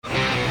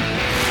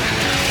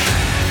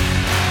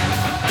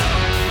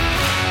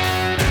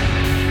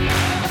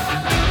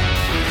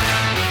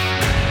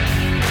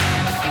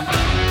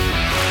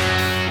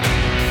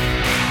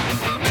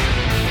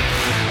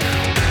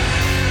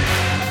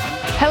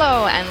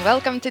and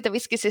welcome to the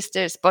Whisky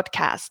Sisters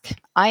podcast.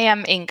 I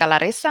am Inka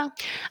Larissa.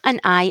 And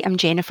I am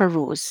Jennifer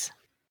Rose.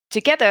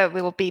 Together,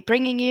 we will be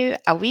bringing you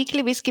a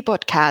weekly whiskey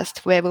podcast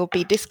where we'll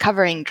be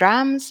discovering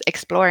drams,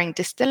 exploring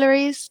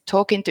distilleries,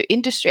 talking to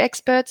industry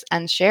experts,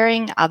 and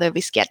sharing other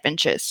whiskey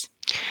adventures.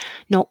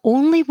 Not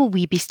only will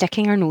we be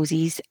sticking our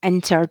noses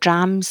into our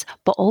drams,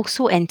 but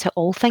also into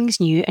all things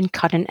new and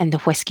current in the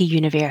whisky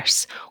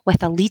universe,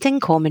 with a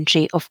leading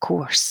commentary, of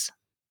course.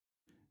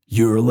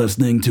 You're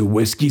listening to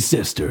Whisky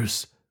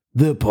Sisters,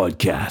 the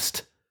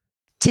podcast.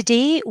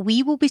 Today,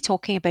 we will be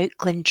talking about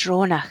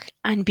GlenDronach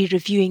and be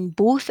reviewing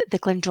both the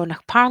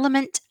GlenDronach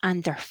Parliament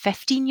and their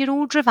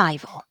 15-year-old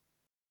revival.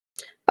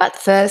 But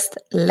first,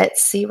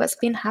 let's see what's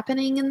been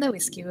happening in the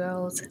whiskey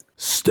world.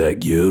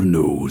 Stick your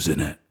nose in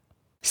it.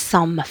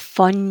 Some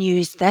fun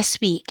news this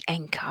week,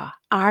 Inka.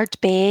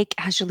 Ardbeg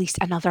has released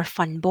another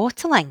fun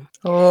bottling.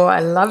 Oh,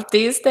 I love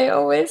these. They're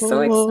always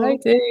so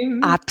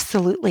exciting.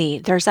 Absolutely.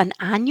 There's an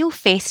annual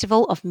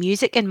festival of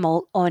music and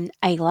malt on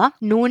Islay,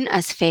 known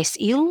as Fes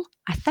Il.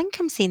 I think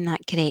I'm saying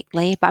that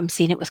correctly, but I'm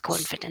saying it with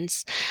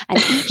confidence. And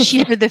each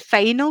year, the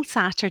final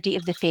Saturday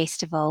of the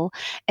festival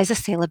is a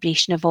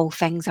celebration of all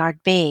things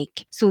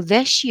Ardbeg. So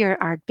this year,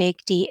 Ardbeg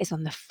Day is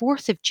on the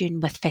 4th of June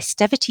with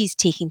festivities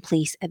taking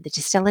place at the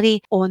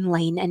distillery,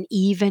 online, and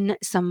even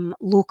some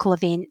local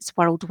events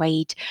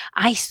worldwide.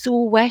 I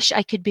so wish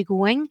I could be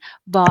going,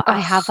 but I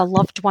have a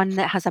loved one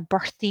that has a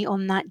birthday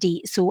on that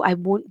date, so I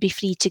won't be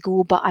free to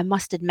go, but I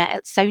must admit,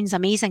 it sounds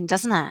amazing,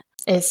 doesn't it?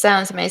 It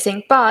sounds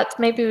amazing, but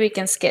maybe we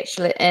can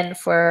schedule it in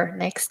for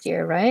next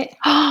year, right?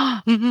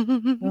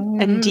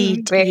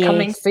 Indeed. We're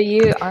coming for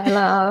you,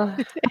 Isla.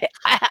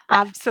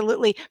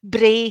 Absolutely.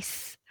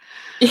 Brace.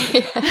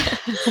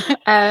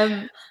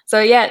 I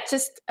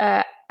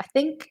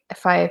think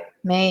if I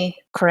may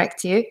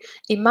correct you,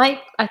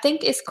 I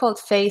think it's called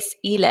Face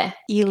Ile.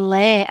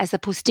 Ile as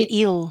opposed to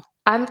Il.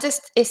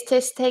 It's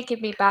just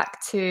taking me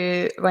back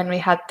to when we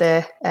had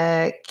the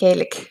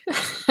Gaelic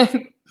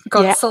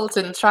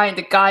consultant trying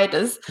to guide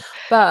us,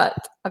 but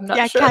I'm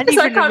not sure because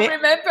I can't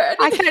remember anything.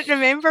 I can't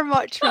remember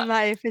much from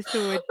that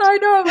episode. I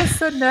know, I was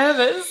so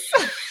nervous.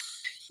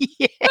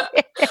 Yeah.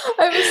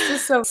 I was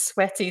just so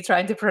sweaty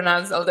trying to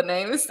pronounce all the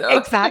names. So.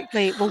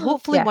 Exactly. Well,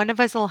 hopefully one of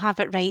us will have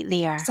it right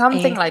there.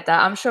 Something like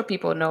that. I'm sure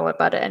people know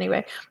about it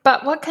anyway.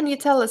 But what can you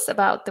tell us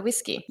about the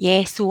whiskey?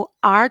 Yeah, so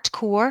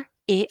Ardcore,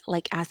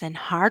 like as in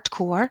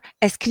hardcore,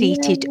 is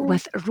created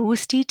with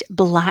roasted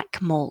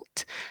black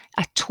malt.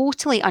 A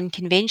totally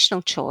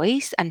unconventional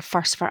choice and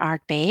first for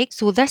Ardbeg.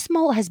 So this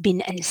malt has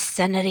been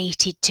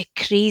incinerated to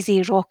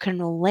crazy rock and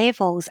roll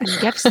levels and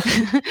gives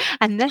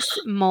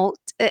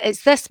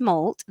it's this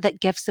malt that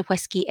gives the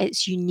whiskey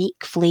its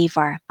unique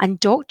flavour. And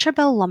Dr.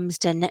 Bill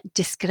Lumsden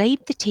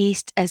described the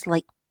taste as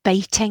like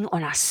biting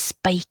on a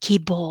spiky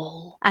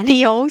ball. And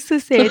he also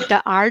said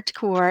that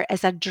Ardcore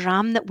is a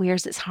dram that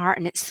wears its heart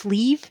in its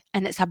sleeve,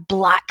 and it's a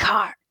black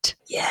heart.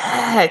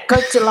 Yeah,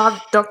 got to love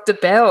Dr.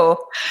 Bill.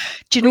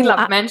 We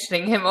love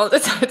mentioning him all the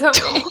time,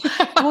 don't we?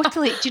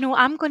 Totally. Do you know,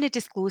 I'm going to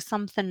disclose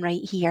something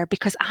right here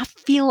because I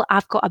feel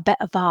I've got a bit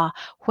of a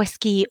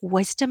whiskey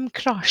wisdom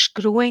crush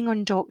growing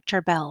on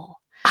Dr. Bill.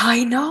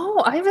 I know.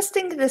 I was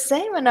thinking the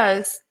same when I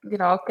was,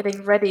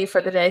 getting ready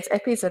for today's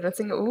episode. I was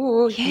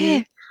thinking,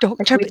 yeah. Do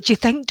you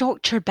think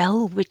Dr.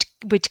 Bill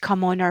would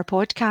come on our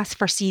podcast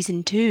for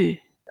season 2?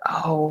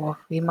 Oh,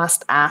 we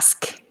must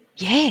ask.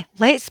 Yeah,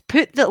 let's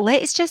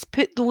just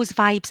put those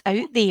vibes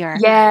out there.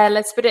 Yeah,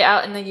 let's put it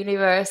out in the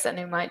universe and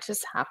it might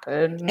just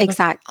happen.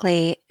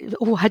 Exactly.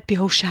 Oh, I'd be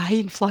all shy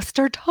and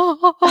flustered.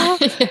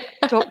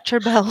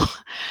 Dr. Bill.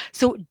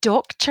 So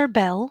Dr.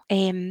 Bill,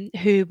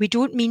 who we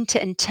don't mean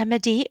to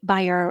intimidate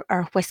by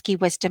our whiskey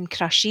wisdom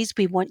crushes,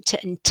 we want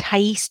to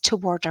entice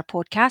toward our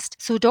podcast.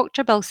 So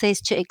Dr. Bill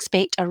says to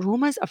expect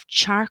aromas of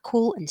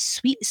charcoal and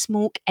sweet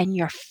smoke in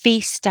your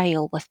face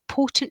style with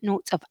potent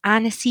notes of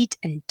aniseed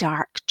and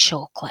dark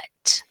chocolate.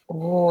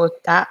 Oh,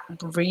 that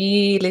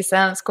really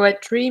sounds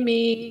quite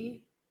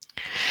dreamy.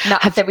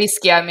 Not the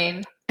whiskey, I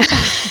mean.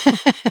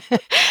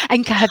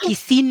 Inka, have you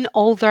seen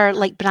all their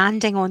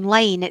branding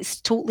online? It's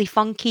totally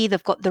funky.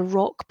 They've got the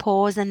rock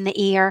paws in the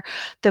air.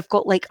 They've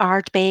got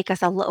Ardbeg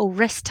as a little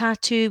wrist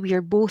tattoo. We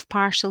are both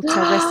partial to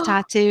a wrist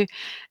tattoo.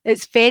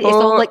 It's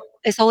all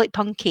like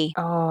punky.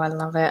 Oh, I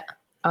love it.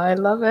 I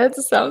love it.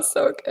 It sounds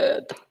so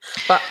good.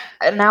 But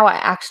now I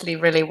actually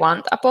really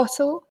want a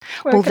bottle.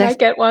 Can I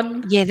get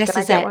one? Yeah, this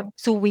is it.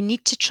 So we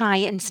need to try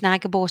and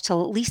snag a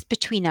bottle, at least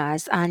between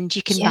us, and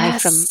you can buy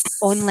from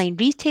online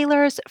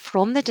retailers,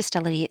 from the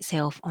distillery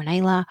itself on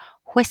Islay,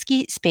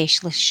 whisky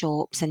specialist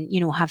shops, and,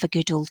 have a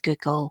good old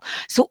Google.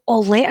 So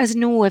let us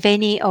know if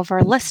any of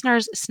our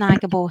listeners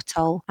snag a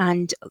bottle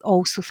and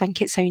also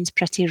think it sounds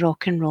pretty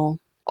rock and roll.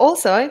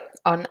 Also,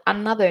 on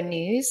another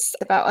news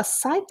about a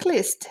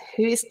cyclist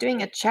who is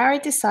doing a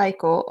charity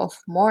cycle of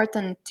more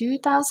than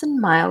 2,000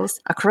 miles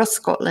across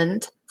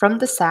Scotland from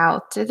the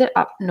south to the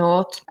up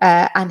north,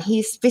 and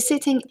he's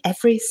visiting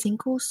every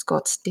single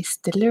Scots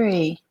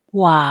distillery.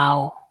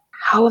 Wow.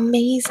 How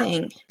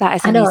amazing. That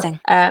is I know. amazing.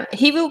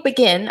 He will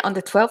begin on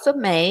the 12th of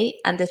May,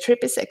 and the trip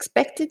is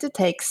expected to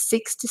take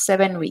 6 to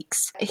 7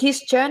 weeks.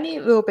 His journey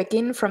will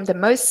begin from the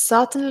most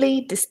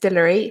certainly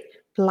distillery,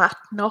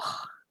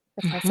 Platnoch,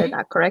 if I said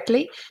that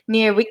correctly,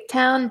 near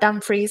Wigtown,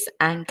 Dumfries,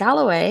 and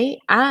Galloway,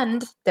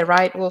 and the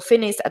ride will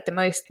finish at the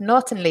most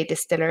northerly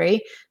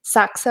distillery,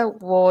 Saxa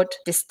Ward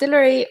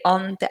Distillery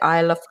on the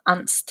Isle of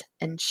Unst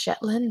in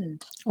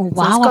Shetland. Oh, So it's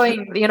wow.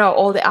 going,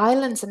 all the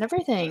islands and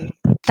everything.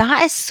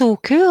 That is so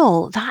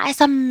cool.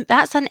 That's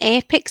an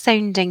epic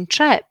sounding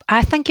trip.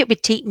 I think it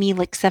would take me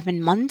like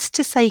 7 months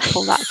to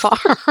cycle that far.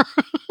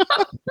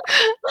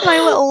 My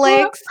little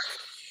legs.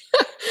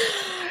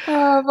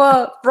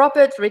 Well,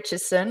 Robert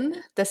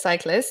Richardson, the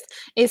cyclist,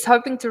 is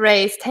hoping to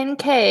raise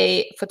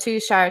 10k for two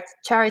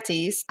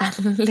charities.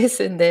 And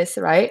listen this,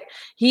 right?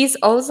 He's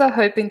also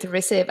hoping to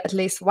receive at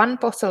least one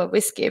bottle of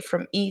whiskey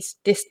from each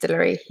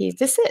distillery he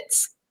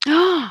visits.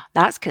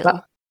 That's cool.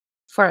 But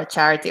for a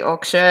charity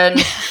auction.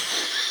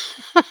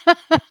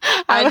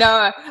 I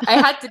know. I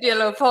had to do a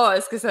little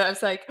pause because I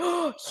was like,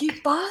 "Oh, you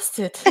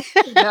bastard!"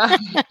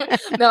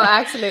 No,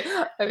 actually,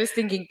 I was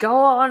thinking, "Go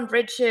on,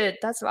 Richard.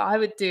 That's what I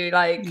would do."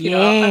 Like,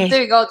 I'm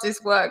doing all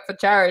this work for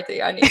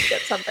charity. I need to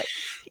get something.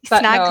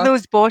 Snag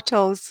those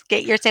bottles.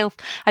 Get yourself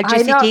a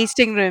juicy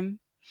tasting room.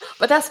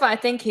 But that's why I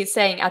think he's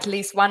saying at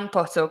least one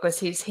bottle, because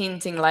he's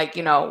hinting like,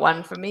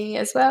 one for me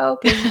as well,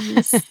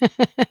 please.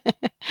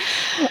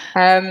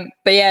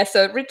 But yeah,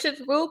 so Richard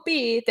will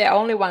be the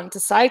only one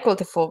to cycle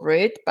the full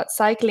route, but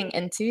cycling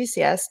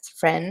enthusiasts,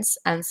 friends,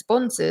 and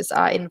sponsors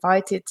are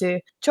invited to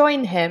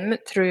join him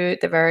through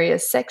the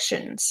various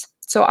sections.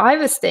 So I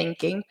was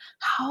thinking,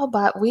 how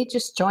about we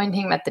just join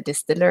him at the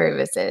distillery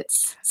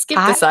visits? Skip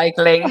the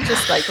cycling,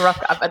 just like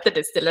rock up at the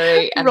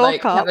distillery and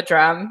have a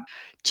dram.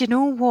 Do you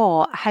know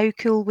what? How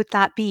cool would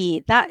that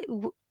be?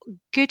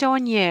 Good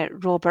on you,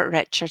 Robert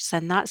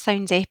Richardson. That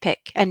sounds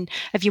epic. And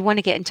if you want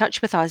to get in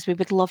touch with us, we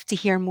would love to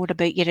hear more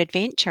about your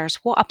adventures.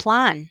 What a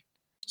plan.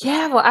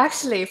 Yeah, well,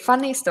 actually,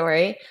 funny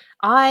story.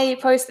 I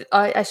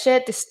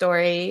shared this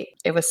story.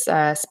 It was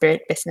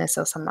Spirit Business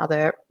or some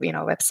other,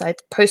 website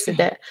posted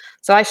it.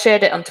 So I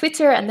shared it on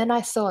Twitter, and then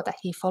I saw that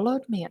he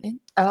followed me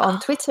on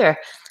Twitter.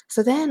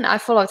 So then I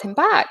followed him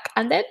back.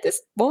 And then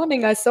this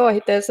morning I saw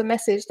there's a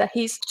message that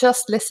he's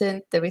just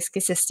listened to Whisky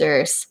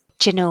Sisters.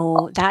 Do you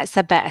know, that's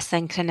a bit of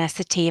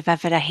synchronicity if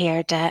ever I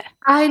heard it.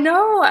 I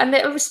know. And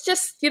it was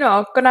just,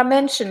 going to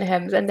mention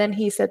him. And then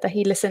he said that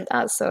he listened to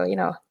us. So,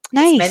 nice.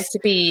 It's meant to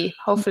be.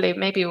 Hopefully,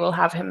 maybe we'll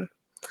have him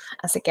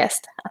as a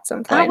guest at some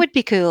point. That would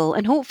be cool.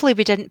 And hopefully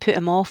we didn't put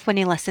him off when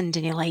he listened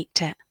and he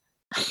liked it.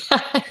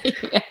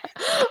 Yeah,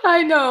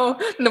 I know.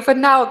 No, but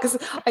now, because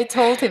I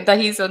told him that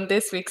he's on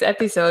this week's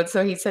episode,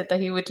 so he said that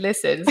he would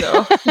listen.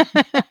 So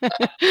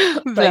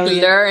like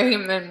lure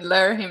him in.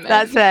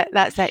 That's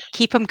it.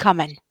 Keep him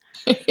coming.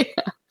 Yeah.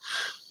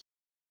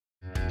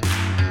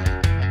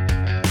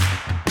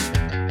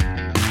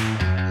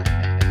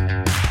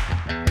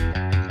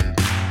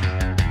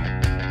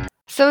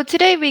 So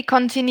today we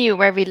continue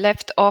where we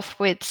left off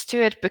with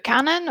Stuart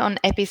Buchanan on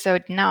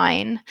episode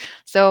 9.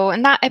 So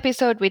in that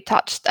episode we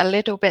touched a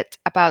little bit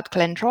about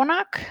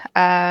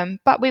GlenDronach,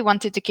 but we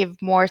wanted to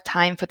give more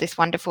time for this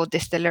wonderful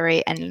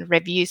distillery and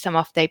review some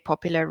of their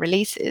popular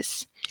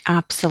releases.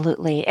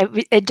 Absolutely.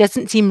 It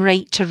doesn't seem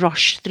right to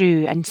rush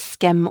through and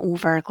skim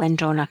over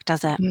GlenDronach,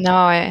 does it?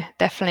 No,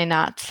 definitely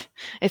not.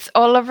 It's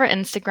all over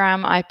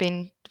Instagram. I've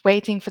been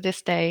waiting for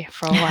this day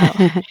for a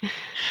while.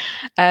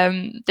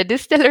 The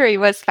distillery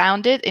was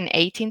founded in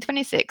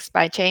 1826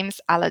 by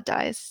James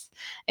Allardyce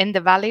in the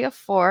Valley of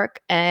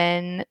Fork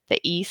in the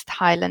East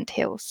Highland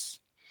Hills.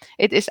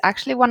 It is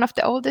actually one of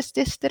the oldest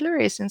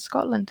distilleries in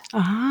Scotland.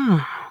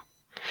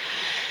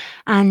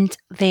 And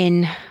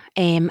then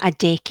a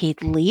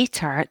decade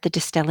later, the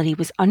distillery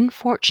was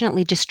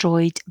unfortunately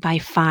destroyed by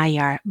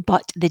fire,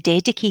 but the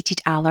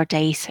dedicated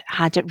Allardyce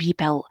had it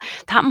rebuilt.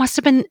 That must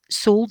have been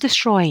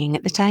soul-destroying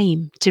at the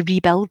time to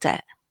rebuild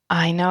it.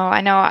 I know.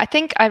 I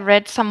think I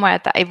read somewhere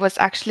that it was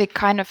actually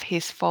kind of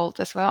his fault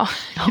as well.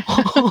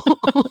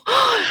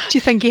 Do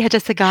you think he had a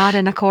cigar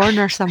in a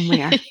corner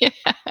somewhere? Yeah,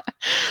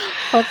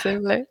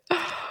 possibly.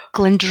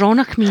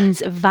 GlenDronach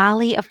means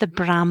Valley of the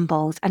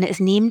Brambles, and it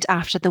is named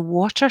after the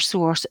water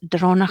source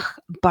Dronach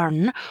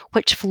Burn,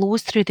 which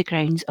flows through the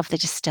grounds of the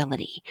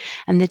distillery.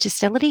 And the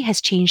distillery has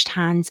changed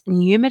hands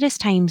numerous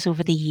times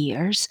over the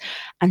years,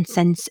 and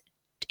since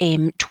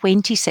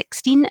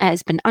 2016, it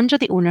has been under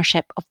the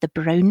ownership of the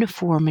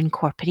Brown-Forman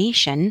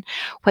Corporation,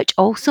 which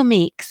also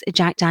makes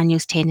Jack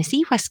Daniel's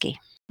Tennessee whiskey.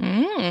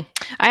 I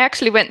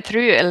actually went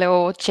through a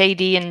little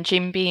JD and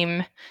Jim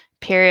Beam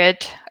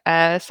period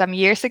some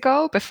years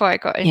ago before I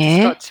got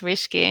into Scots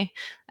whiskey.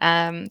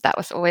 That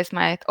was always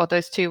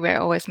those two were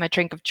always my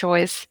drink of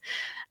choice.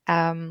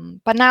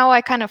 But now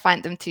I kind of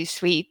find them too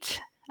sweet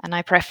and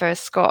I prefer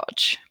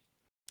Scotch.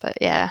 But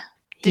yeah.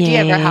 Did you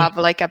ever have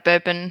like a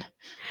bourbon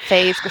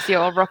phase? Because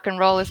you're all rock and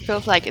roll. It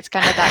feels like it's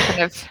kind of that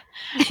kind of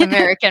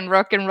American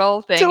rock and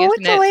roll thing,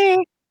 isn't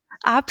it?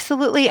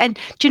 Absolutely. And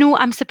do you know,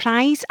 I'm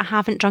surprised I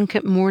haven't drunk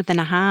it more than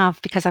I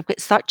have because I've got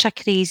such a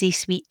crazy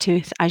sweet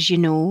tooth, as you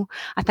know.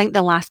 I think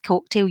the last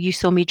cocktail you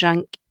saw me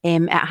drink,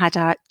 it had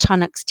a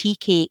Tunnocks tea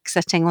cake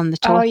sitting on the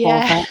Oh top of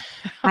yeah. it.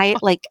 I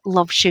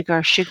love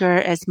sugar. Sugar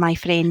is my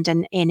friend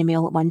and enemy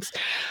all at once.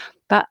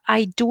 But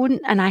I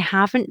don't, and I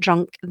haven't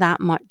drunk that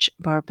much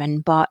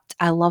bourbon, but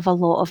I love a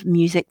lot of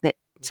music that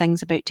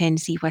sings about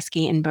Tennessee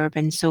whiskey and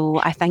bourbon.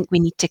 So I think we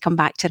need to come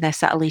back to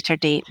this at a later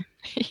date.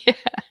 Yeah,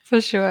 for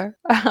sure.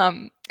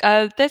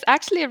 There's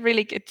actually a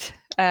really good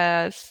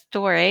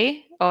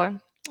story,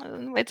 or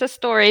it's a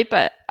story,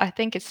 but I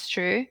think it's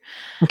true,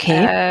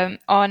 Okay.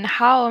 on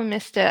how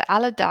Mr.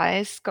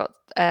 Allardyce got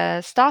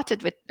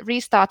restarted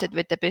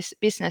with the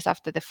business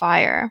after the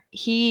fire.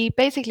 He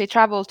basically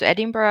traveled to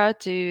Edinburgh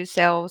to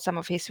sell some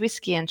of his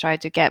whiskey and try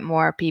to get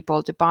more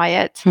people to buy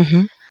it.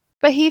 Mhm.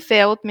 But he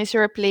failed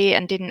miserably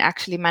and didn't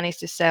actually manage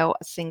to sell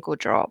a single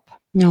drop.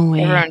 No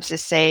way. Everyone's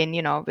just saying,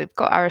 we've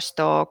got our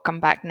stock, come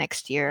back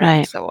next year, and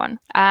Right. so on.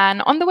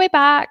 And on the way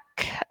back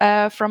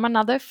from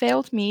another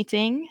failed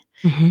meeting,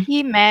 Mhm.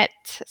 he met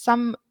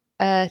some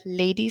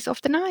ladies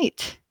of the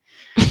night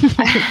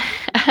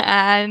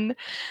and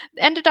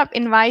ended up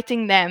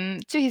inviting them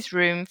to his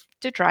room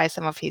to try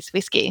some of his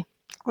whiskey.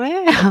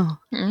 Well,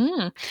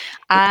 Mm.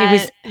 it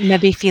was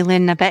maybe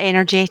feeling a bit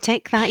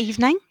energetic that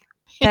evening,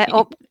 bit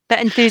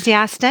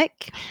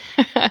enthusiastic.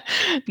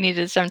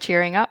 Needed some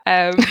cheering up.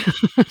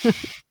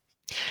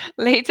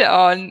 Later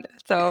on,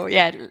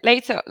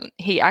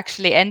 he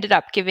actually ended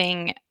up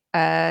giving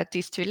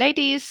these two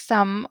ladies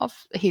some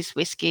of his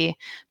whiskey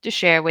to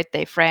share with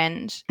their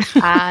friends.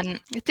 And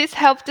this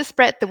helped to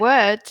spread the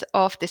word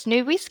of this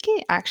new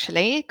whiskey,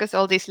 actually, because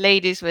all these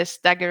ladies were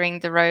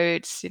staggering the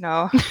roads,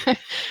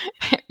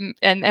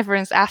 and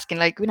everyone's asking,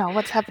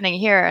 what's happening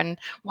here and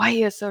why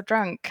you're so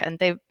drunk? And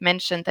they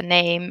mentioned the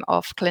name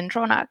of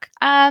GlenDronach.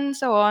 And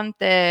so on,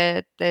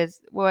 the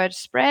word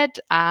spread,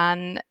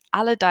 and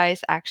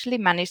Allardyce actually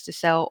managed to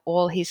sell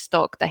all his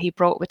stock that he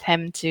brought with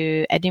him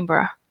to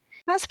Edinburgh.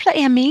 That's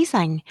pretty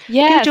amazing.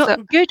 Yeah,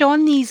 Good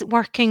on these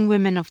working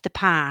women of the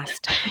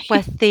past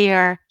with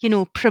their,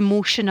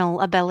 promotional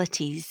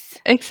abilities.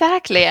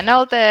 exactly. And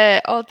all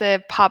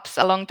the pubs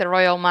along the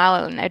Royal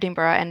Mile in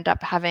Edinburgh end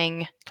up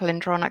having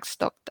GlenDronach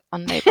stocked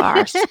on their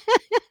bars.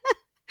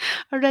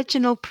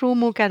 Original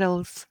promo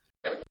girls.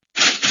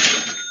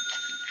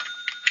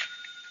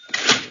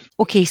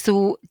 Okay,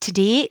 so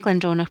today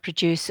GlenDronach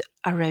produce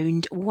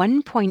around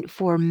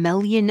 1.4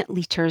 million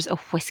litres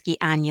of whiskey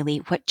annually,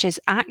 which is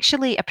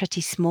actually a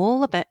pretty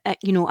small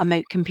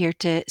amount compared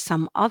to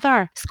some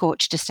other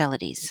Scotch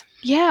distilleries.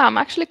 Yeah, I'm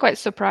actually quite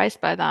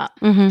surprised by that.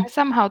 Mm-hmm. I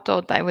somehow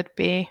thought that would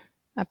be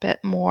a bit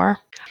more.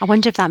 I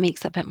wonder if that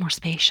makes it a bit more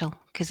special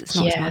because it's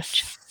not as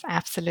much. Yes,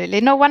 absolutely.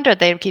 No wonder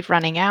they keep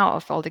running out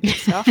of all the good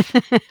stuff.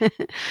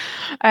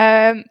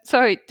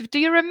 So, do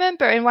you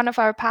remember in one of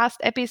our past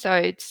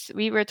episodes,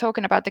 we were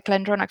talking about the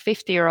GlenDronach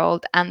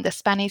 50-year-old and the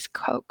Spanish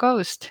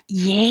ghost?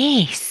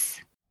 Yes.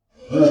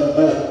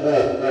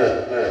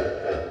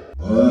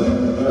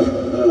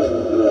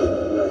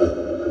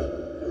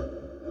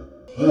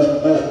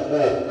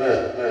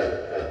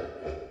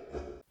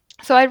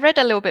 So I read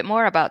a little bit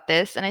more about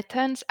this, and it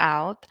turns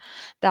out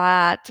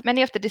that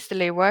many of the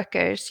distillery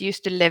workers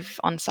used to live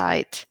on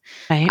site.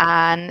 Right.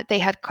 And they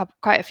had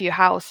quite a few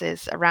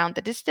houses around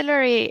the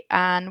distillery,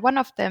 and one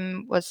of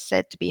them was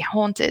said to be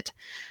haunted.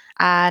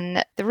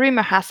 And the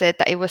rumor has it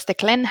that it was the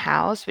Glen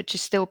House, which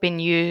is still being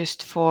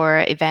used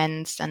for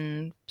events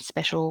and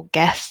special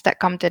guests that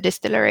come to the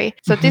distillery.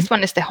 So this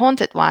one is the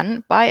haunted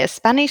one by a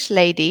Spanish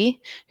lady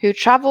who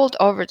traveled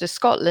over to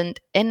Scotland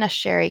in a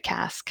sherry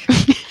cask.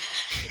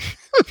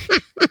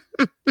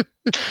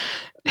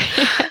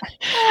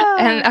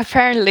 And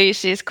apparently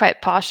she's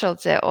quite partial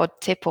to odd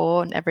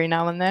tipple every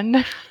now and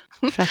then.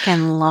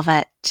 Freaking love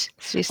it.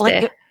 She's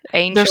the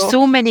angel. There's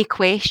so many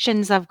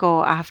questions I've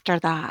got after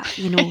that,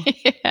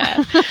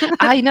 Yeah,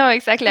 I know,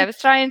 exactly. I was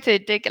trying to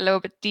dig a little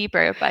bit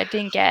deeper, but I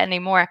didn't get any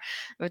more.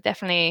 We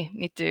definitely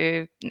need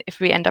to, if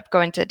we end up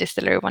going to a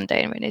distillery one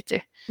day, we need to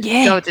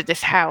go to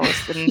this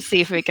house and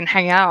see if we can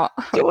hang out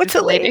with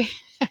this lady.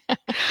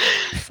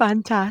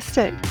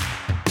 Fantastic.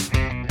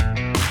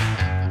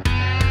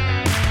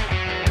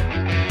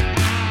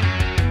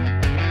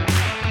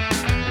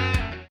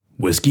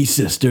 Whisky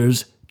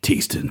Sisters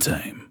Tasting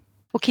Time.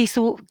 Okay,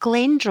 so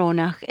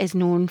GlenDronach is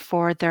known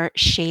for their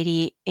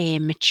sherry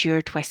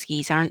matured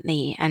whiskies, aren't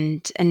they?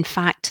 And in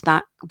fact,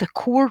 that the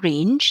core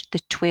range, the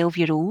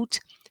 12-year-old,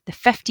 the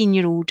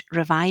 15-year-old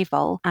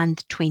Revival and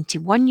the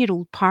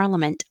 21-year-old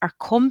Parliament are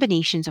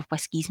combinations of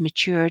whiskies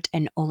matured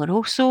in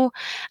Oloroso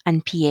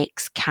and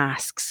PX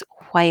casks,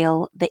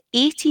 while the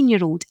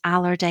 18-year-old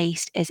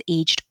Allardyce is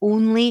aged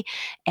only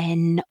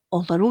in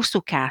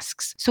Oloroso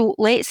casks. So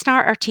let's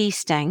start our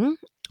tasting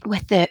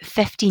with the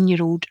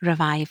 15-year-old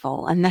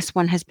revival, and this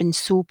one has been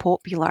so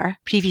popular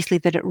previously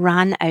that it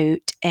ran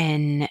out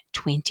in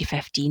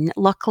 2015.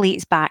 Luckily,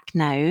 it's back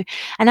now.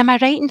 And am I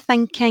right in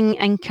thinking,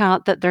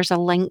 Inka, that there's a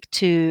link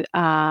to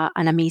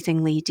an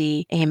amazing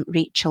lady,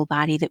 Rachel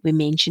Barry, that we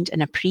mentioned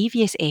in a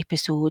previous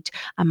episode,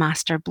 a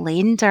master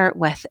blender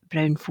with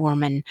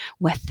Brown-Forman,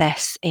 with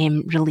this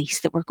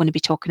release that we're going to be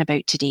talking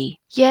about today?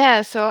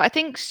 Yeah, so I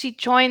think she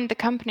joined the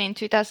company in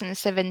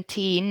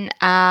 2017,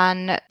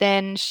 and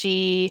then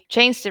she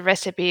changed the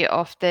recipe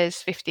of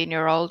this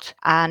 15-year-old,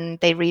 and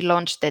they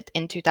relaunched it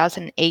in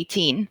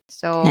 2018.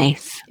 So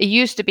Nice. it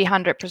used to be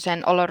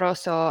 100%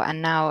 Oloroso,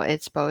 and now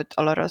it's both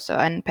Oloroso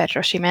and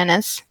Pedro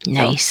Ximenez.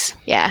 Nice. So,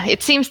 yeah,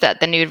 it seems that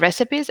the new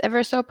recipe is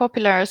ever so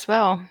popular as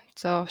well.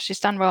 So she's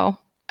done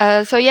well.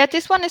 So yeah,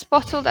 this one is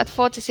bottled at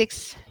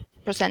 46%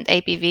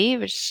 ABV,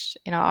 which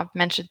I've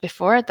mentioned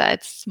before that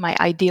it's my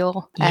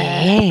ideal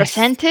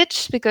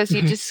percentage, because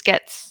you just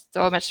get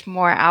so much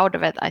more out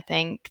of it, I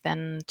think,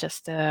 than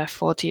just a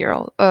 40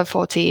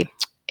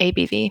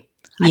 ABV.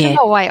 I don't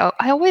know why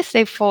I always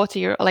say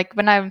 40. Like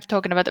when I'm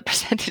talking about the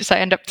percentage, I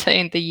end up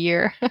saying the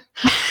year.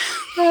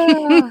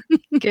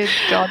 Good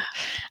God.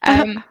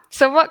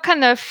 So what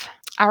kind of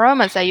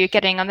aromas are you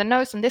getting on the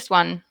nose on this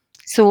one?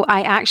 So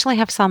I actually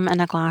have some in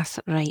a glass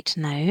right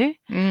now.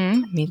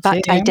 Me too.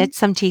 But I did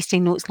some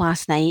tasting notes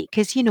last night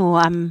because,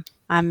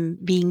 I'm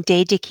being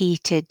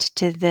dedicated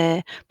to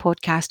the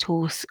podcast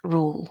host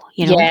role,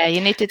 Yeah,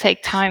 you need to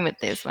take time with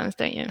these ones,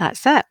 don't you?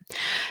 That's it.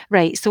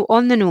 Right. So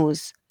on the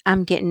nose,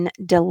 I'm getting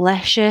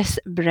delicious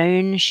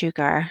brown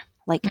sugar,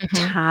 like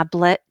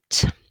tablet,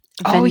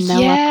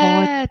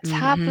 vanilla pod.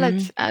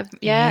 Tablets.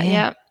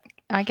 Yeah,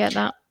 I get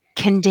that.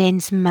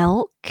 Condensed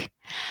milk.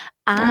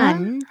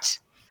 And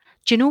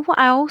do you know what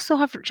I also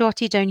have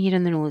jotted down here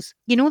in the nose?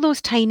 You know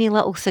those tiny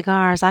little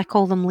cigars? I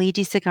call them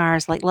lady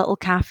cigars, like little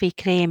cafe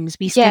cremes,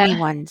 wee skinny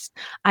ones.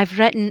 I've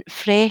written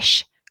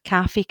fresh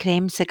cafe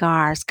creme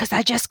cigars because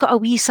I just got a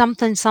wee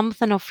something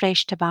of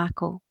fresh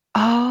tobacco.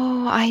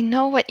 Oh, I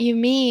know what you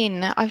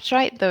mean. I've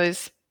tried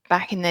those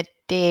back in the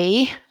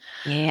day.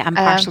 Yeah, I'm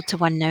partial to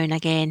one now and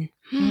again.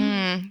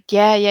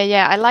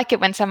 Yeah. I like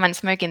it when someone's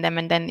smoking them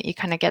and then you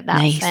kind of get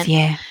that scent.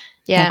 Yeah.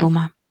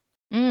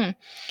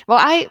 Well,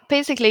 I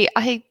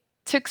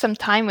took some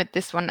time with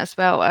this one as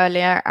well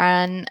earlier,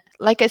 and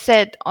like I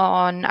said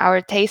on our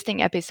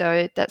tasting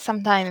episode, that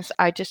sometimes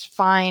I just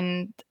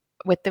find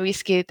with the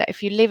whiskey that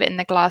if you leave it in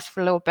the glass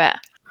for a little bit,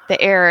 the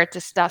air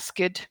just does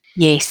good.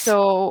 Yes.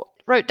 So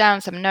wrote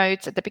down some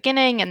notes at the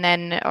beginning and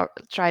then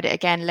tried it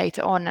again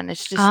later on, and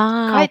it's just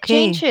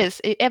changes.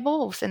 It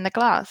evolves in the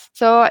glass.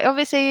 So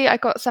obviously I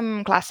got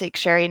some classic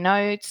sherry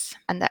notes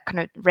and that kind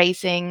of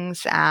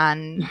raisins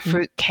and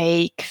fruit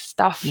cake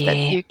stuff that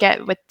you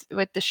get with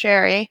the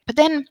sherry. But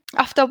then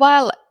after a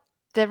while,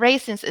 the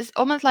raisins is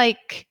almost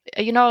like,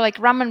 like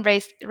rum and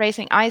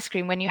raisin ice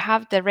cream, when you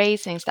have the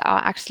raisins that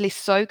are actually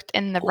soaked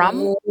in the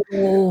rum.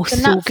 So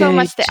not good. so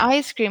much the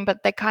ice cream,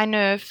 but the kind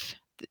of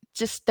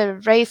just the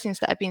raisins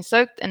that have been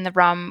soaked in the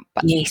rum,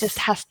 but just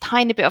has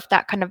tiny bit of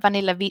that kind of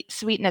vanilla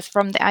sweetness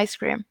from the ice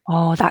cream.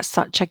 Oh, that's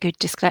such a good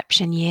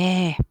description,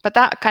 yeah. But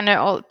that kind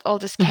of all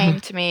just came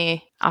to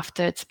me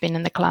after it's been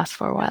in the glass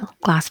for a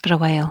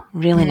while.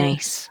 Really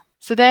nice.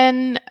 So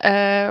then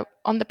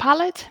on the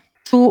palate?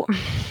 So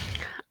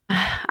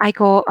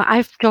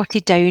I've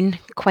jotted down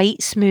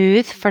quite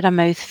smooth for a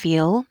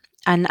mouthfeel,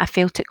 and I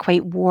felt it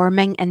quite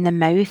warming in the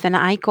mouth, and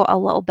I got a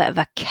little bit of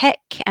a kick,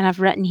 and I've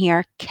written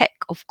here kick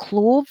of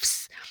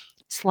cloves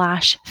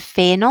 /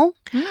 fennel.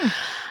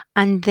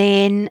 And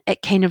then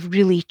it kind of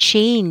really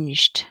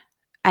changed,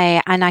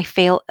 and I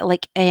felt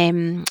like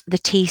the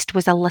taste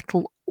was a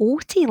little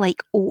oaty,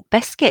 like oat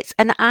biscuits,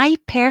 and I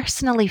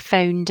personally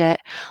found it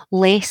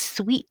less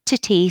sweet to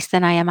taste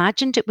than I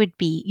imagined it would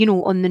be.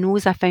 On the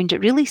nose I found it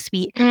really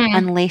sweet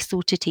and less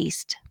so to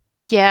taste.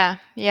 Yeah.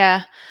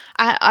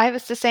 I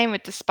was the same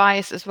with the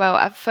spice as well.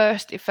 At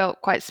first it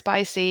felt quite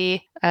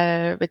spicy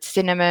with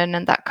cinnamon,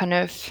 and that kind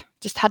of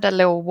just had a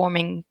little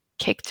warming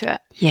kick to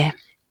it. Yeah.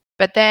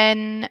 But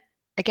then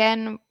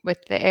again with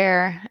the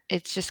air,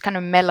 it's just kind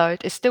of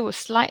mellowed. It's still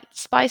slight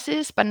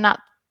spices, but not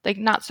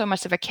so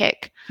much of a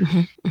kick.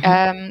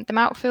 The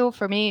mouthfeel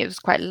for me, it was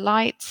quite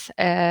light,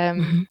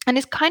 and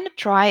it's kind of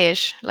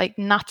dryish, like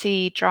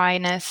nutty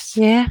dryness.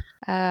 Yeah.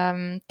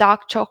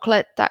 Dark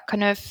chocolate, that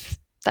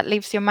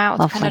leaves your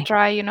mouth kind of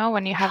dry,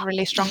 when you have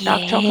really strong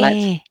dark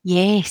chocolate.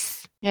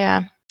 Yes.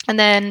 Yeah. And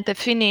then the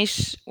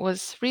finish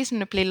was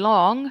reasonably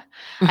long,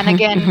 and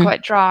again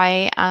quite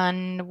dry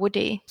and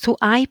woody. So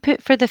I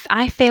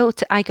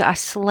felt I got a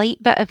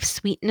slight bit of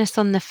sweetness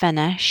on the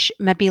finish,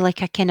 maybe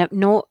like a kind of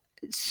not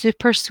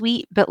super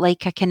sweet, but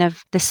like a kind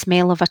of the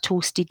smell of a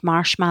toasted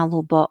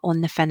marshmallow, but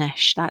on the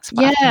finish. That's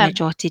what I kind of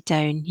jotted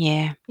down.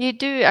 Yeah. You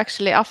do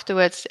actually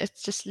afterwards. It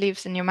just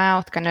leaves in your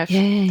mouth, kind of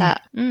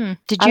that.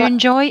 Did you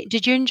enjoy it,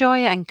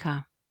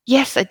 Inka?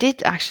 Yes, I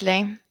did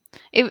actually.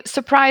 It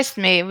surprised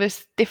me. It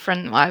was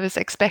different what I was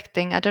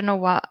expecting. I don't know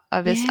what I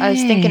was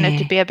thinking it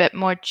to be a bit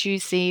more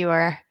juicy,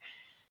 or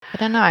I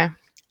don't know.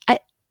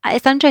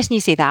 It's interesting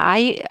you say that.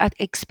 I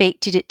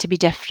expected it to be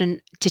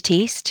different to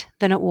taste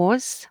than it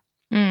was.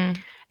 Mm.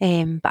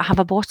 But I have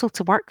a bottle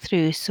to work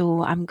through,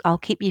 so I'll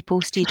keep you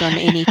posted on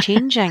any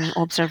changing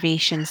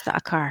observations that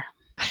occur.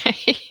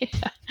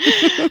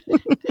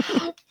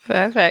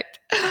 Perfect.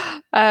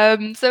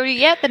 So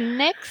yeah, the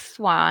next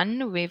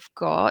one we've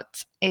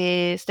got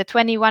is the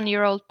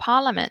 21-year-old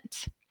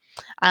Parliament.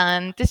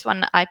 And this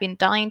one I've been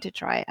dying to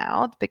try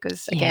out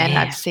because, again,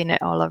 Yeah. I've seen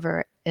it all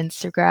over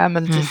Instagram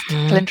and just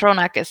Mhm.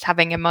 GlenDronach is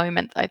having a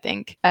moment, I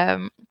think.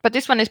 But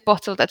this one is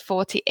bottled at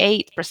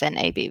 48%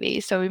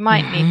 ABV, so we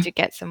might need to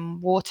get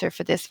some water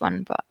for this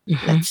one, but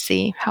let's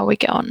see how we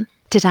get on.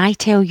 Did I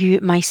tell you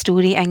my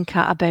story,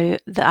 Inka,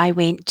 about that I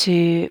went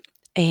to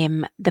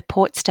the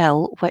Pot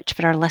Still, which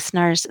for our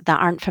listeners that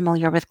aren't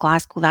familiar with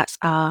Glasgow, that's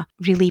a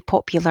really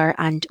popular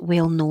and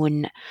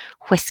well-known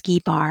whisky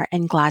bar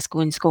in Glasgow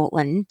in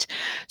Scotland.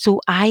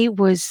 So I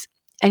was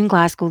in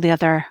Glasgow the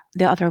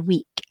other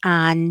week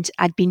and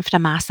I'd been for a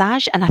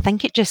massage and I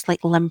think it just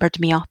like limbered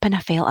me up and I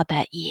felt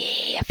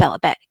a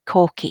bit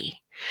cocky.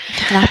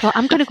 And I thought,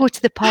 I'm going to go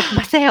to the pub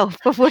myself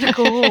before I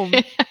go home.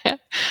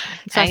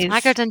 So I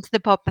swaggered into the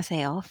pub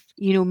myself,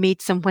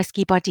 made some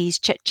whiskey buddies,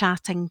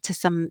 chit-chatting to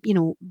some,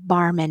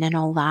 barmen and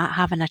all that,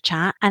 having a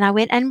chat. And I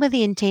went in with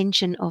the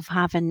intention of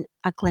having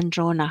a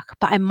GlenDronach,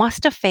 but I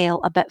must have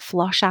felt a bit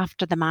flush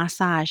after the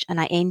massage and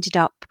I ended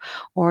up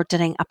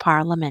ordering a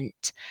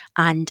Parliament.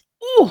 And,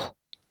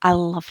 I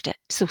loved it.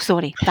 So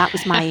sorry, that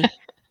was my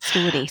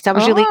story. So I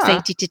was really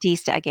excited to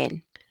taste it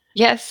again.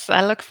 Yes,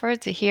 I look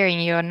forward to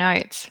hearing your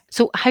notes.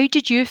 So how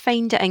did you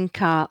find it,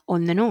 Inka,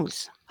 on the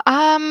nose?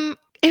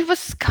 It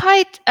was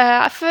quite,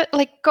 I felt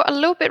like got a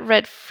little bit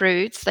red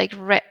fruits, like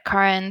red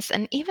currants,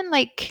 and even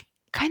like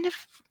kind of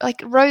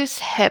like rose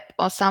hip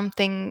or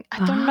something.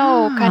 I don't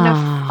know, kind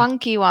of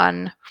funky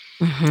one.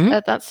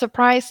 That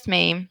surprised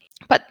me.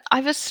 But I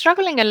was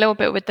struggling a little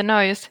bit with the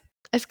nose.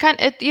 It's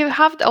you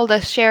have all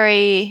the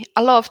sherry,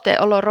 a lot of the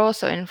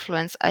oloroso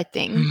influence, I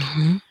think.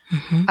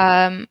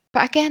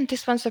 But again,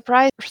 this one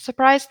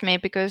surprised me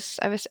because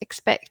I was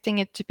expecting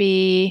it to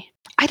be.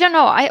 I don't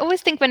know. I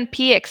always think when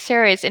PX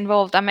sherry is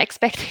involved, I'm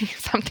expecting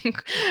something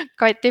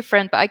quite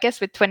different. But I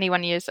guess with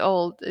 21 years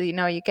old,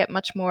 you get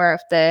much more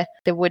of the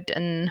wood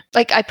and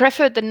like I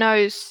preferred the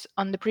nose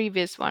on the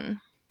previous one.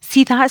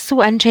 See, that's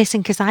so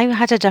interesting because I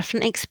had a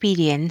different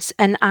experience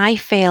and I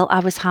felt I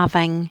was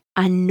having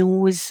a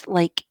nose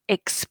like a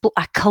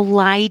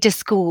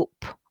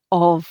kaleidoscope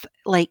of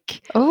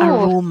like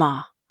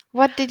aroma.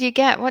 What did you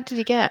get?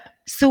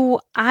 So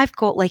I've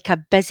got like a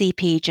busy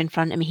page in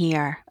front of me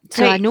here.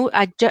 So I know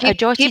I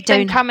jotted keep down.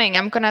 Them coming.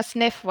 I'm gonna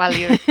sniff while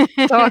you're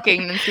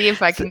talking and see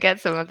if I can get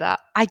some of that.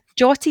 I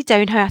jotted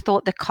down how I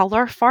thought the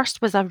colour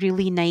first was a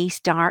really nice,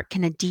 dark,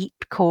 kind of deep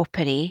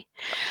coppery.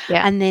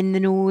 Yeah. And then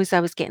the nose, I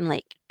was getting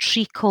like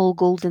treacle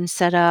golden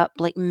syrup,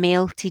 like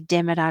melted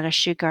demerara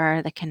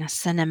sugar, the kind of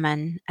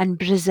cinnamon, and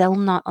Brazil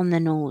nut on the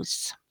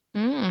nose.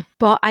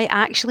 But I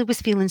actually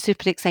was feeling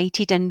super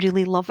excited and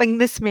really loving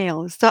the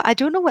smell. So I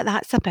don't know what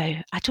that's about.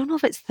 I don't know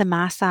if it's the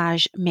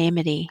massage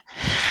memory.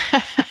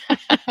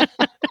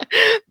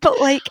 But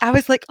like I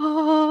was like,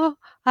 oh,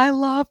 I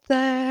love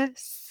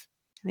this.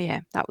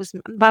 Yeah, that was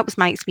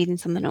my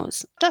experience on the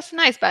nose. That's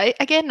nice, but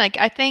again, like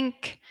I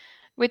think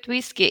with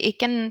whiskey,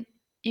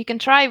 you can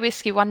try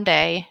whiskey one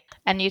day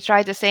and you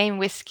try the same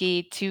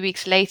whiskey 2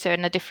 weeks later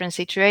in a different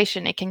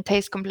situation. It can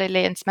taste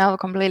completely and smell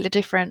completely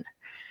different.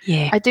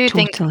 Yeah, I do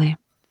totally.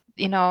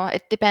 think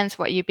it depends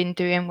what you've been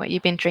doing, what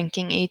you've been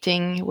drinking,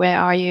 eating, where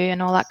are you,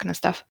 and all that kind of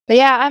stuff. But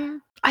yeah,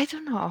 I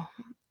don't know.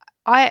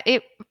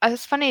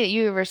 It's funny that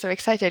you were so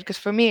excited because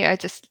for me, I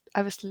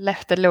was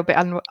left a little bit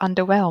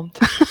underwhelmed.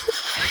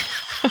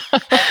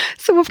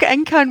 So we've got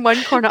Inka in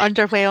one corner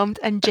underwhelmed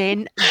and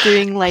Jen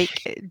doing a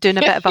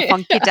bit of a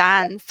funky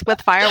dance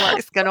with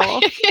fireworks going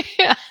off.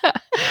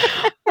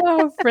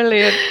 Oh,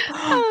 brilliant.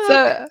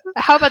 So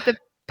how about the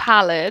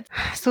palate?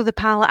 So the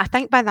palate, I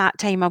think by that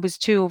time I was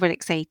too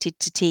overexcited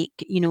to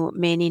take,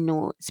 many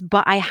notes,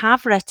 but I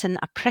have written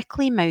a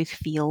prickly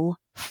mouthfeel,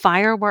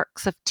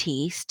 fireworks of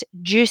taste,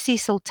 juicy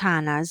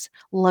sultanas,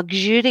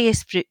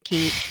 luxurious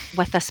fruitcake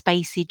with a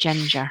spicy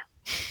ginger.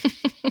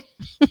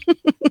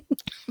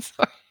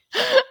 Sorry.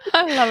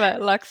 I love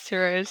it.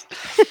 Luxurious.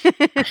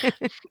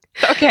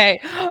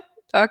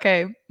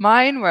 Okay.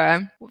 Mine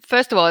were,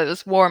 first of all, it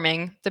was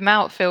warming. The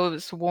mouthfeel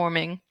was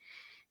warming.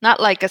 Not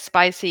like a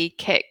spicy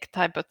kick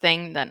type of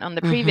thing than on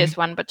the previous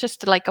one, but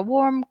just like a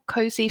warm,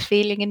 cozy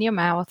feeling in your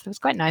mouth. It was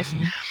quite nice.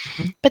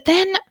 But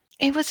then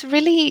it was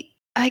really,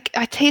 I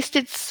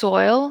tasted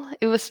soil.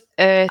 It was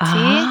earthy.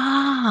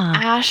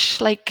 Ash,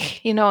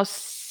 like,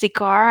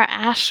 cigar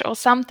ash or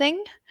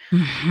something.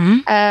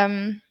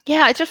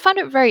 Yeah, I just found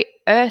it very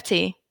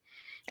earthy.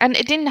 And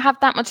it didn't have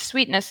that much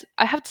sweetness.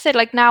 I have to say,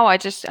 like now, I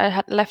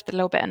had left a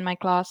little bit in my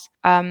glass.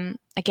 Again,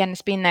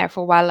 it's been there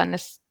for a while, and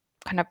it's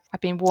I've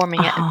been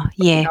warming it,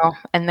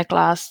 in the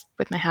glass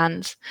with my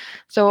hands,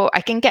 so I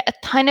can get a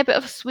tiny bit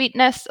of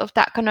sweetness of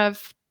that kind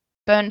of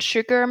burnt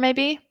sugar,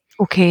 maybe.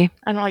 Okay.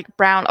 And like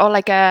brown or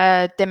like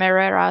a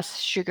demerara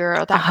sugar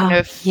or that kind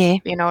of,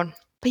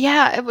 But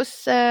yeah, it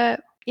was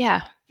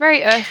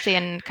very earthy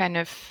and kind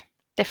of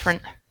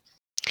different.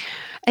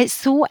 It's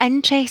so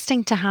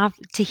interesting to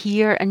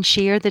hear and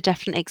share the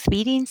different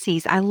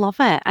experiences. I love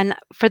it. And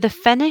for the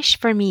finish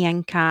for me,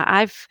 Inka,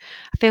 I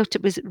felt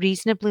it was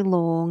reasonably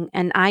long,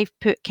 and I've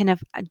put kind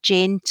of a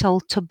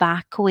gentle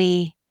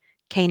tobacco-y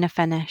kind of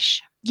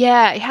finish.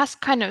 Yeah, it has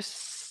kind of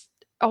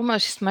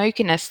almost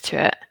smokiness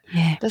to it,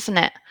 doesn't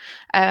it?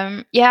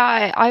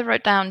 I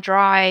wrote down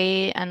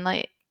dry and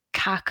like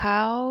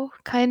cacao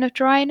kind of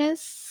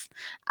dryness,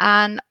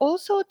 and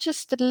also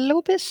just a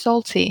little bit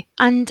salty.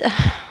 And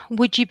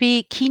would you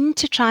be keen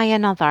to try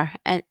another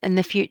in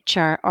the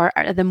future, or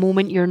at the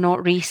moment you're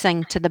not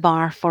racing to the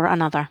bar for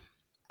another?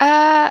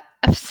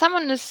 If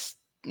someone is,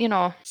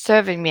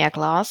 serving me a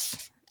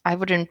glass, I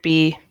wouldn't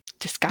be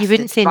disgusted. You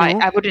wouldn't say no?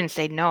 I wouldn't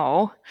say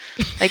no.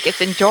 Like,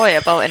 it's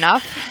enjoyable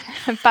enough,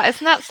 but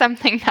it's not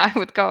something I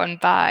would go and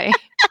buy.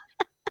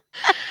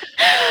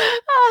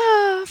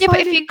 But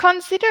if you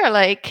consider,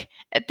 like,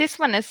 this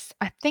one is,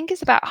 I think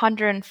it's about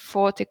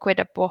 140 quid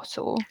a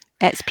bottle.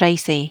 It's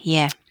pricey,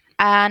 yeah.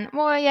 And,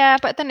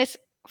 but then it's,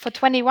 for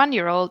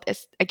 21-year-old,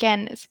 it's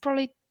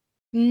probably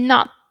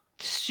not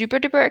super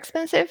duper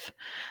expensive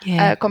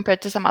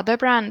compared to some other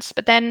brands.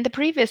 But then the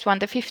previous one,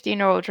 the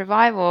 15-year-old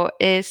Revival,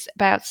 is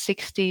about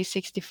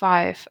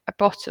 65 a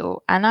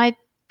bottle, and I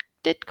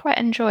did quite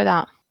enjoy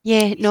that.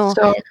 Yeah, no,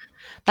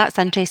 that's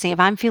interesting. If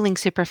I'm feeling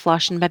super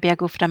flush and maybe I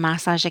go for a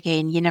massage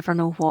again, you never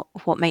know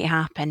what might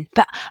happen.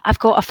 But I've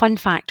got a fun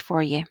fact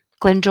for you.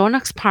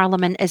 GlenDronach's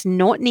Parliament is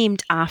not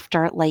named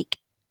after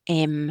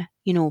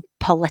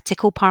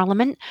political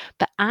parliament,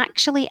 but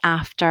actually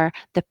after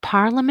the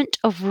Parliament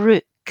of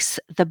Rooks,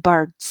 the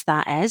birds,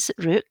 that is,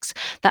 rooks,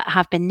 that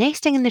have been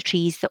nesting in the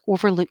trees that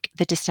overlook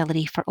the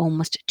distillery for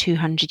almost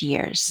 200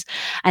 years.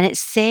 And it's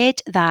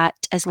said that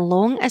as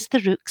long as the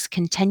rooks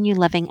continue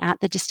living at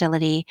the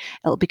distillery,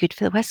 it'll be good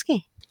for the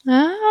whiskey.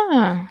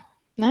 Ah,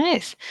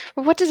 nice.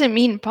 Well, what does it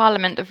mean,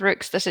 Parliament of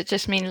Rooks? Does it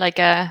just mean like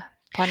a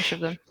bunch of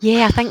them?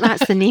 Yeah, I think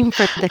that's the name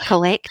for the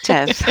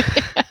collective.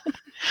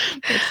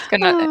 It's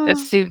gonna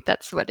assume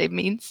that's what it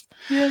means.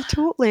 Yeah,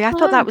 totally. I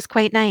thought that was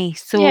quite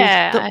nice. So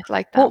I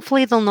like that.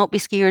 Hopefully they'll not be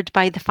scared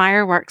by the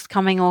fireworks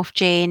coming off,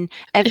 Jen,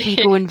 if you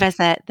go and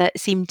visit, that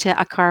seem to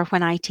occur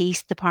when I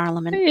taste the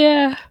Parliament.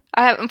 Yeah.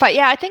 But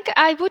yeah, I think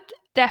I would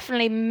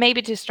definitely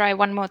maybe just try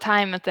one more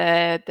time at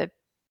the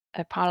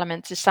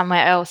Parliament to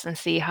somewhere else and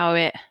see how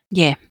it.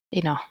 Yeah.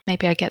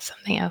 Maybe I get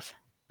something else.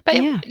 But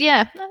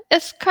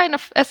it's kind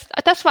of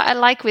that's why I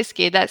like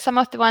whiskey. That some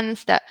of the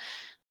ones that.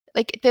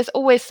 Like, there's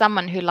always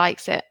someone who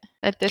likes it.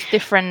 That there's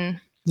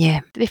different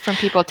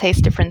people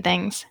taste different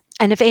things.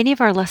 And if any of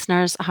our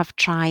listeners have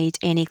tried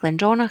any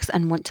GlenDronachs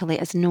and want to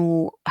let us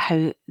know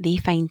how they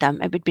find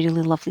them, it would be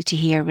really lovely to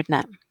hear,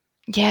 wouldn't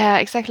it? Yeah,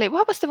 exactly.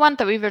 What was the one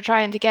that we were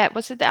trying to get?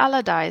 Was it the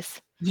Allardyce?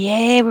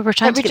 Yeah, we were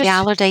trying to get the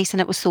Allardyce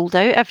and it was sold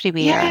out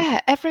everywhere. Yeah,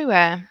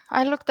 everywhere.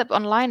 I looked up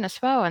online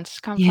as well and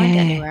just can't find it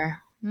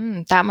anywhere.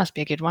 That must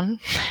be a good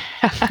one.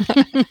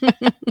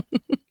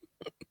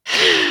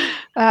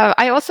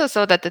 I also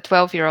saw that the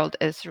 12-year-old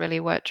is really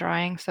worth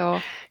trying. So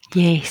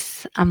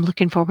yes, I'm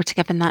looking forward to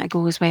giving that a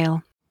go as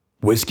well.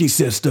 Whisky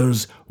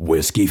Sisters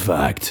Whisky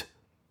Fact.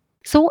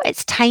 So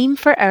it's time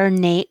for our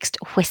next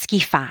Whisky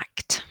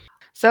Fact.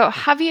 So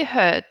have you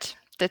heard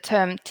the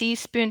term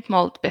teaspooned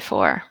malt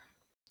before?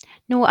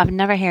 No, I've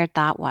never heard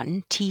that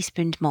one.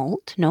 Teaspooned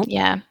malt, no.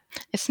 Yeah,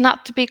 it's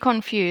not to be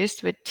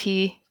confused with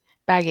tea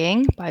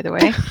bagging, by the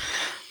way.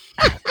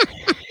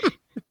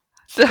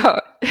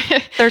 So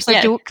there's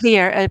a joke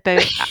there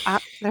about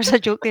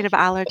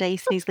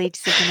Allardyce and his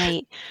ladies of the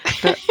night,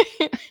 but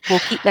we'll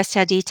keep this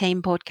to a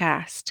daytime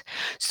podcast.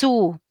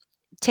 So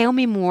tell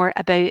me more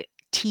about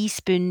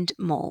teaspooned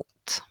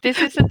malt. This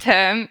is a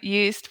term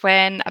used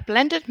when a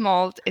blended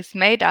malt is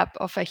made up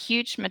of a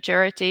huge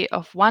majority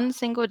of one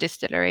single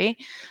distillery,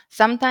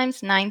 sometimes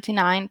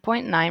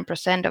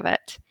 99.9% of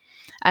it,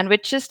 and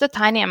with just a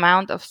tiny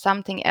amount of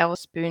something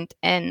else spooned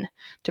in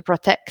to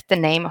protect the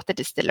name of the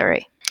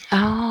distillery.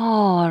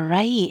 Oh,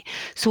 right.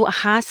 So it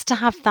has to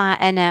have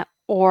that in it,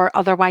 or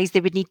otherwise they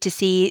would need to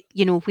say,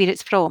 where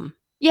it's from.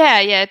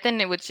 Yeah.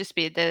 Then it would just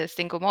be the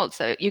single malt.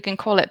 So you can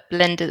call it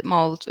blended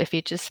malt if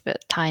you just put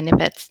tiny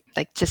bits,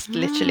 like just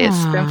literally a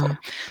spoonful.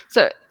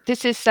 So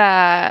this is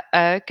a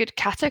good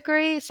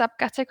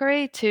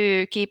subcategory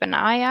to keep an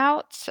eye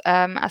out,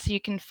 as you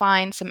can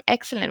find some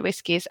excellent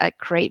whiskies at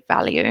great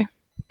value.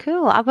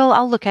 Cool.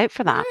 I'll look out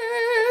for that.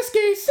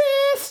 Whisky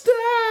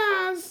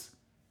Sisters!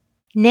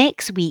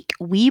 Next week,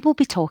 we will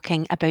be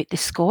talking about the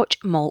Scotch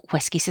Malt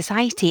Whisky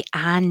Society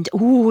and,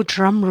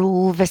 drum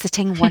roll,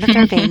 visiting one of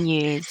their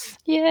venues.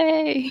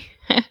 Yay!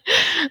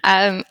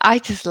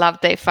 I just love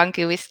their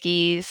funky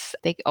whiskies.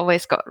 They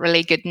always got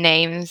really good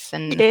names,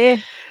 and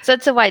so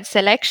it's a wide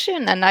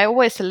selection, and I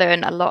always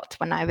learn a lot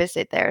when I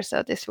visit there,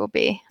 so this will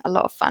be a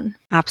lot of fun.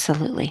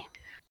 Absolutely.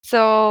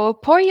 So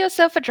pour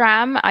yourself a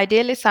dram,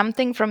 ideally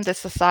something from the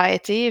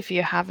society if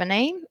you have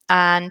any,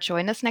 and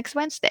join us next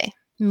Wednesday.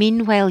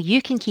 Meanwhile,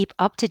 you can keep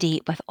up to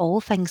date with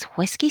all things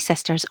Whisky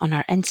Sisters on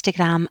our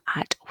Instagram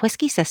at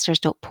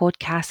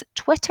whiskysisters.podcast,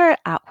 Twitter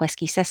at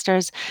Whisky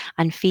Sisters,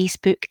 and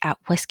Facebook at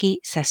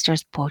Whisky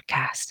Sisters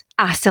Podcast.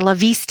 Hasta la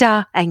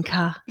vista,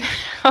 Inka.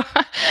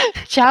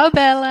 Ciao,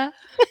 Bella.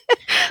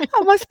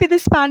 That must be the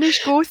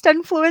Spanish ghost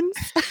influence.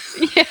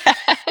 Yeah.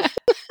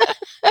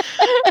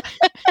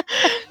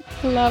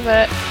 Love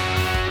it.